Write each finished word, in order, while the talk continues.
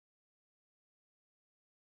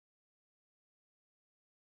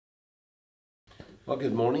Well,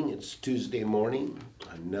 good morning. It's Tuesday morning,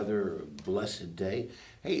 another blessed day.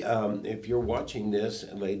 Hey, if you're watching this,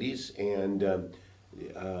 ladies, and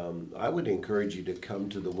I would encourage you to come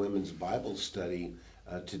to the women's Bible study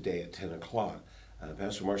today at 10 o'clock.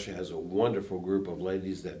 Pastor Marcia has a wonderful group of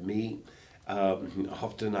ladies that meet.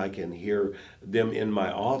 Often I can hear them in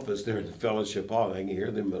my office. They're in the fellowship hall. I can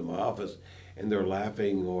hear them in my office, and they're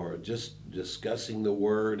laughing or just discussing the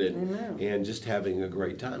word and just having a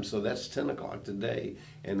great time. So that's 10 o'clock today,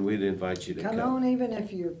 and we'd invite you to come. Come on, even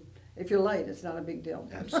if you're late, it's not a big deal.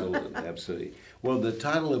 Absolutely, absolutely. Well, the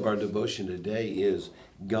title of our devotion today is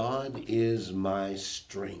God is My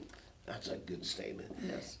Strength. That's a good statement.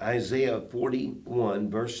 Yes. Isaiah 41,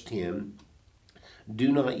 verse 10,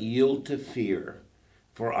 do not yield to fear,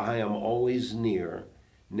 for I am always near.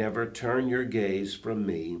 Never turn your gaze from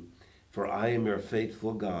me, for I am your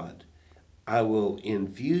faithful God. I will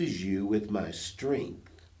infuse you with my strength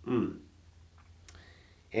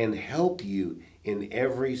and help you in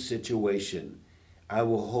every situation. I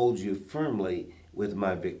will hold you firmly with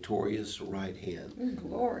my victorious right hand.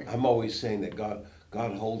 Glory. I'm always saying that God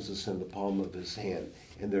holds us in the palm of his hand,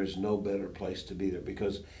 and there's no better place to be there,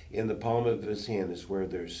 because in the palm of his hand is where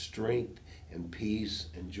there's strength and peace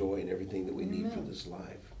and joy and everything that we need for this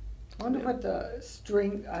life. I wonder what the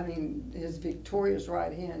strength, his victorious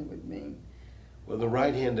right hand would mean. Well, the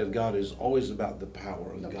right hand of God is always about the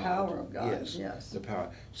power of God. The power of God, yes. The power.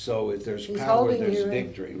 So if there's He's power, there's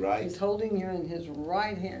victory, right? He's holding you in his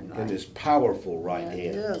right hand. Right? And his powerful right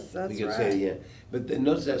hand. Yes, that's we can right. say, yeah. But then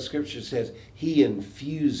notice that scripture says he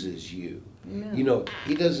infuses you. Amen. You know,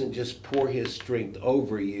 he doesn't just pour his strength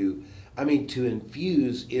over you. I mean, to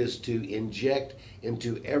infuse is to inject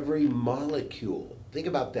into every molecule. Think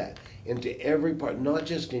about that. Into every part, not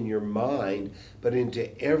just in your mind, but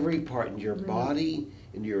into every part in your body,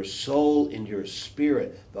 in your soul, in your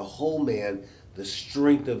spirit. The whole man, the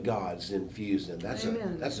strength of God's infused in.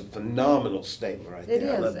 That's a phenomenal statement right there. It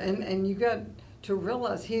is, and you got to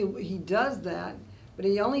realize he does that, but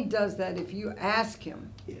he only does that if you ask him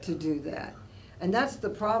to do that. And that's the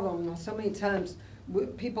problem. So many times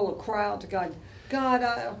people will cry out to God,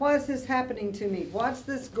 God, why is this happening to me? What's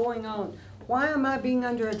this going on? Why am I being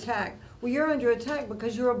under attack? Well, you're under attack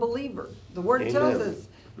because you're a believer. The Word tells us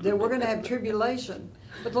that we're going to have tribulation.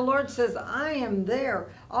 But the Lord says, I am there.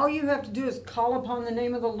 All you have to do is call upon the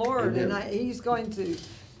name of the Lord, and he's going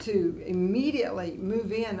to immediately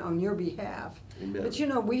move in on your behalf. Amen. But you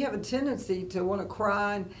know, we have a tendency to want to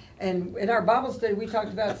cry, and in our Bible study we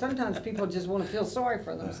talked about sometimes people just want to feel sorry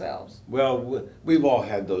for themselves. Well, we've all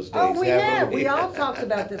had those days. Oh, we have. We all talked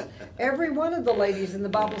about this. Every one of the ladies in the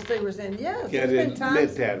Bible study were saying, yes, there's been times.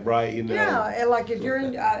 Admit that, right? You know. Yeah, and like if you're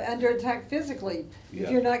under attack physically, if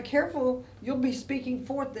you're not careful, you'll be speaking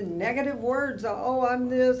forth the negative words. Oh, I'm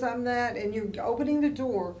this, I'm that, and you're opening the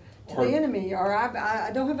door to the enemy, or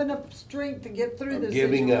I don't have enough strength to get through this.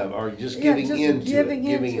 Giving up, or just giving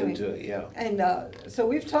into it. Yeah. And so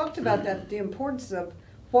we've talked about that, the importance of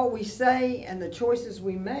what we say and the choices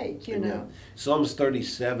we make. You know. Psalms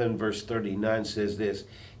 37 verse 39 says this: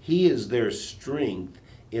 He is their strength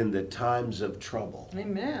in the times of trouble.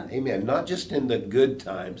 Amen. Amen. Not just in the good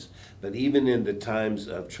times, but even in the times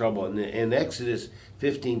of trouble. And in Exodus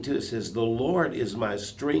 15:2 it says, the Lord is my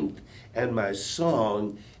strength and my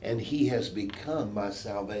song, and he has become my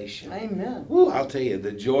salvation. Amen. Ooh, I'll tell you,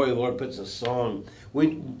 the joy of the Lord puts a song.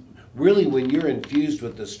 When you're infused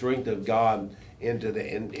with the strength of God into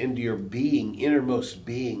your being, innermost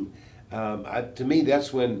being, to me,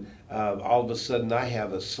 that's when all of a sudden I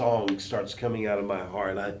have a song starts coming out of my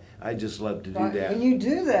heart. I just love to do that. When you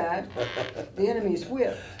do that, the enemy's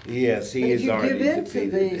whipped. Yes, he is already defeated. If you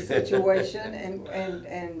give in to the situation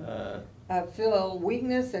and feel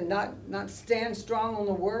weakness and not stand strong on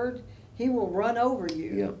the word, he will run over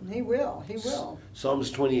you. Yeah. He will.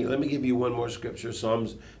 Psalms 28, let me give you one more scripture.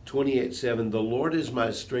 Psalms 28:7, the Lord is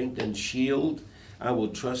my strength and shield. I will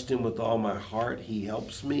trust him with all my heart. He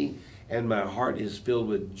helps me, and my heart is filled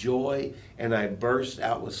with joy, and I burst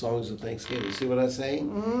out with songs of thanksgiving. See what I'm saying?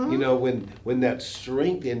 Mm-hmm. You know, when that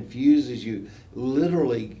strength infuses you,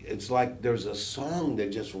 literally, it's like there's a song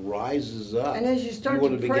that just rises up. And as you start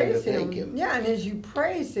to praise him, and as you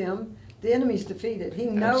praise him, the enemy's defeated. He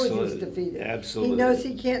knows he's defeated. Absolutely. He knows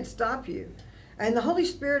he can't stop you. And the Holy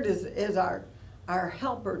Spirit is our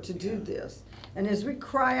helper to do this. And as we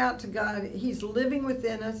cry out to God, he's living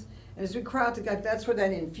within us. And as we cry out to God, that's where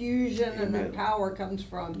that infusion and that power comes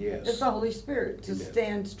from. Yes. It's the Holy Spirit to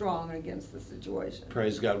stand strong against the situation.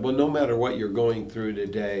 Praise God. Well, no matter what you're going through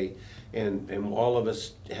today, and all of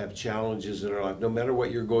us have challenges in our life. No matter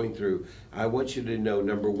what you're going through, I want you to know,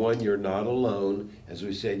 number one, you're not alone, as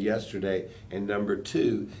we said yesterday. And number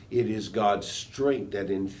two, it is God's strength that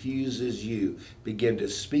infuses you. Begin to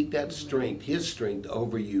speak that strength, His strength,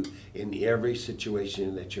 over you in every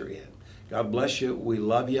situation that you're in. God bless you. We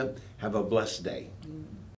love you. Have a blessed day.